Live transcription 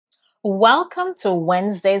Welcome to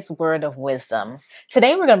Wednesday's Word of Wisdom.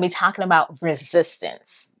 Today we're going to be talking about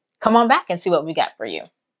resistance. Come on back and see what we got for you.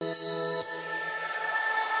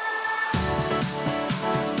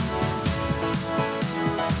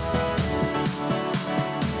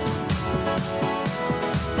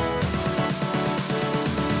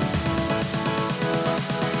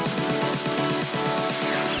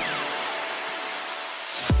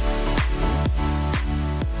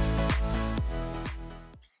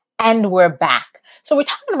 And we're back. So we're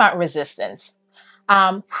talking about resistance.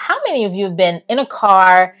 How many of you have been in a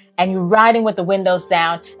car and you're riding with the windows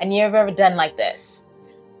down and you've ever done like this?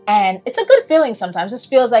 And it's a good feeling sometimes. It just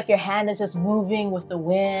feels like your hand is just moving with the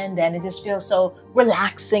wind and it just feels so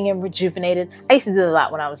relaxing and rejuvenated. I used to do it a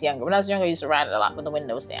lot when I was younger. When I was younger, I used to ride it a lot with the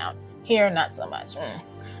windows down. Here, not so much.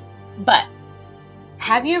 But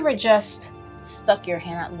have you ever just stuck your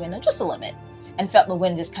hand out the window just a little bit and felt the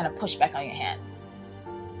wind just kind of push back on your hand?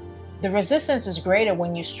 The resistance is greater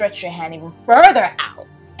when you stretch your hand even further out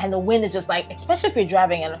and the wind is just like, especially if you're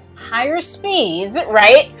driving at higher speeds,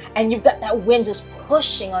 right? And you've got that wind just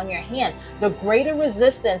pushing on your hand. The greater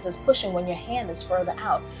resistance is pushing when your hand is further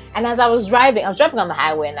out. And as I was driving on the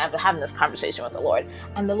highway and I've been having this conversation with the Lord.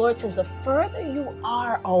 And the Lord says, the further you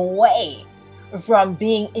are away from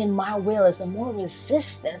being in my will is the more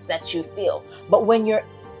resistance that you feel. But when you're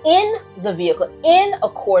in the vehicle, in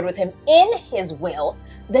accord with him, in his will,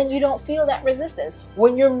 then you don't feel that resistance.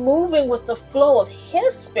 When you're moving with the flow of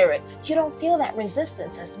his spirit, you don't feel that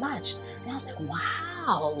resistance as much. And I was like,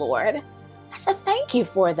 wow, Lord. I said, thank you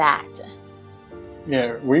for that.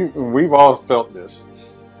 Yeah, we've all felt this.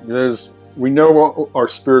 We know what our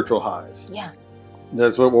spiritual highs. Yeah.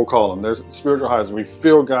 That's what we'll call them. There's spiritual highs. We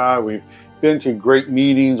feel God. We've been to great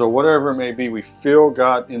meetings or whatever it may be. We feel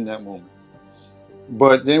God in that moment.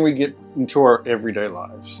 But then we get into our everyday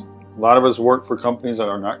lives. A lot of us work for companies that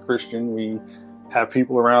are not Christian. We have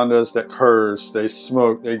people around us that curse, they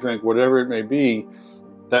smoke, they drink, whatever it may be.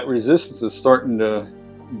 That resistance is starting to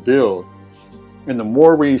build. And the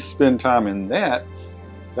more we spend time in that,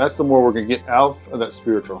 that's the more we're going to get out of that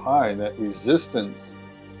spiritual high. And that resistance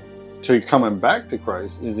to coming back to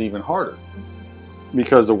Christ is even harder.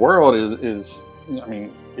 Because the world is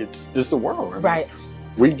it's the world. Right.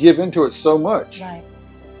 We give into it so much. Right.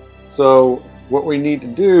 So what we need to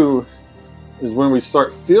do is when we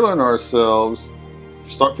start feeling ourselves,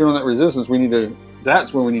 start feeling that resistance,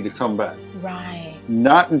 that's when we need to come back. Right.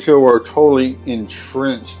 Not until we're totally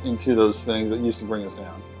entrenched into those things that used to bring us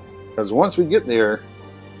down. Because once we get there,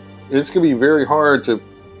 it's going to be very hard to,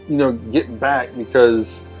 get back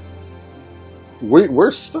because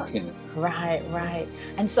we're stuck in it. Right, right.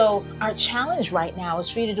 And so our challenge right now is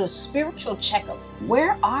for you to do a spiritual checkup.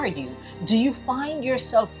 Where are you? Do you find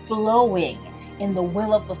yourself flowing in the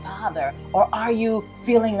will of the Father? Or are you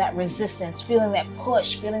feeling that resistance, feeling that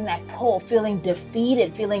push, feeling that pull, feeling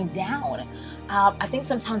defeated, feeling down? I think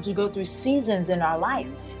sometimes we go through seasons in our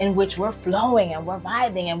life in which we're flowing and we're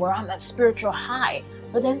vibing and we're on that spiritual high.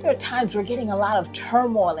 But then there are times we're getting a lot of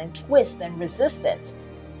turmoil and twist and resistance.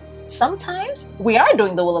 Sometimes we are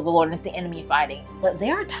doing the will of the Lord and it's the enemy fighting, but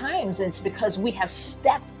there are times it's because we have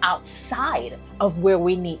stepped outside of where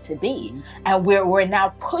we need to be and where we're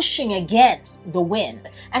now pushing against the wind.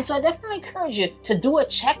 And so I definitely encourage you to do a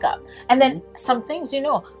checkup. And then some things,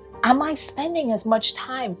 am I spending as much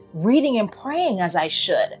time reading and praying as I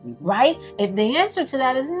should, right? If the answer to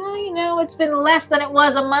that is, no, it's been less than it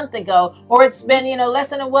was a month ago, or it's been,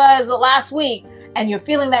 less than it was last week, and you're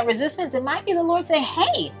feeling that resistance, it might be the Lord saying,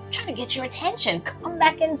 hey, I'm trying to get your attention. Come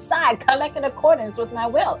back inside. Come back in accordance with my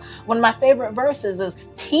will. One of my favorite verses is,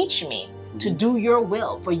 teach me to do your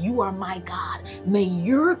will, for you are my God. May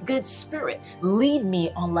your good spirit lead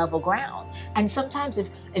me on level ground. And sometimes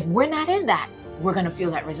if we're not in that, we're going to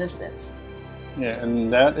feel that resistance. Yeah,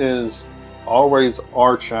 and that is always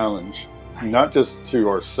our challenge, not just to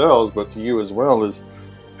ourselves, but to you as well, is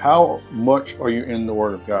how much are you in the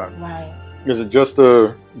Word of God? Right. Is it just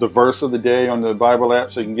the verse of the day on the Bible app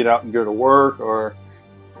so you can get out and go to work, or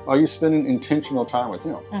are you spending intentional time with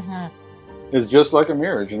Him? It's just like a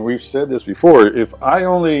marriage, and we've said this before. If I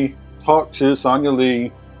only talked to Sonia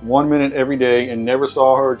Lee 1 minute every day and never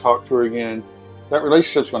saw her or talked to her again, that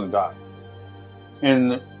relationship's going to die.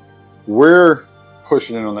 And we're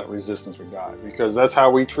pushing in on that resistance with God because that's how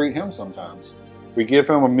we treat Him sometimes. We give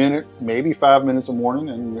Him a minute, maybe 5 minutes a morning,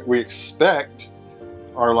 and we expect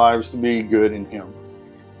our lives to be good in Him.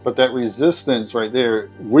 But that resistance right there,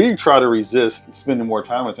 we try to resist spending more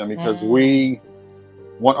time with Him because we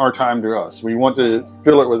want our time to us. We want to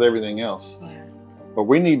fill it with everything else. But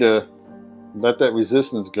we need to let that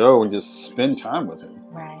resistance go and just spend time with Him.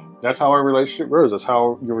 Right. That's how our relationship grows. That's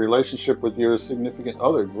how your relationship with your significant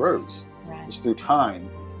other grows. Right. It's through time,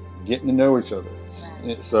 getting to know each other.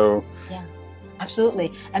 Right. So yeah,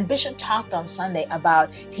 absolutely. And Bishop talked on Sunday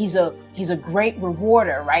about he's a great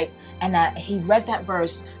rewarder, right? And he read that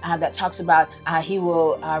verse that talks about he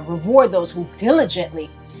will reward those who diligently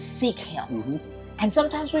seek him. mm-hmm. And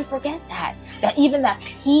sometimes we forget that even that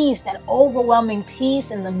peace, that overwhelming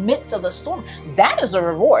peace in the midst of the storm, that is a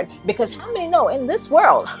reward. Because how many know in this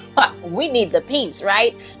world, we need the peace,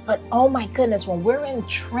 right? But oh my goodness, when we're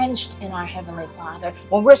entrenched in our Heavenly Father,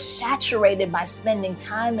 when we're saturated by spending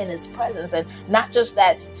time in His presence, and not just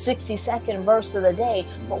that 60-second verse of the day,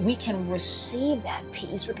 but we can receive that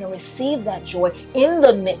peace, we can receive that joy in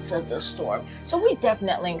the midst of the storm. So we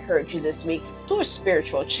definitely encourage you this week, do a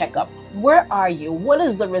spiritual checkup. Where are you? What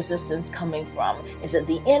is the resistance coming from? Is it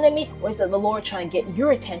the enemy, or is it the Lord trying to get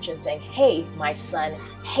your attention, saying, hey, my son,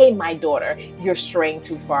 hey, my daughter, you're straying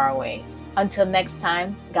too far away? Until next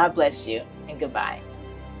time, God bless you and goodbye.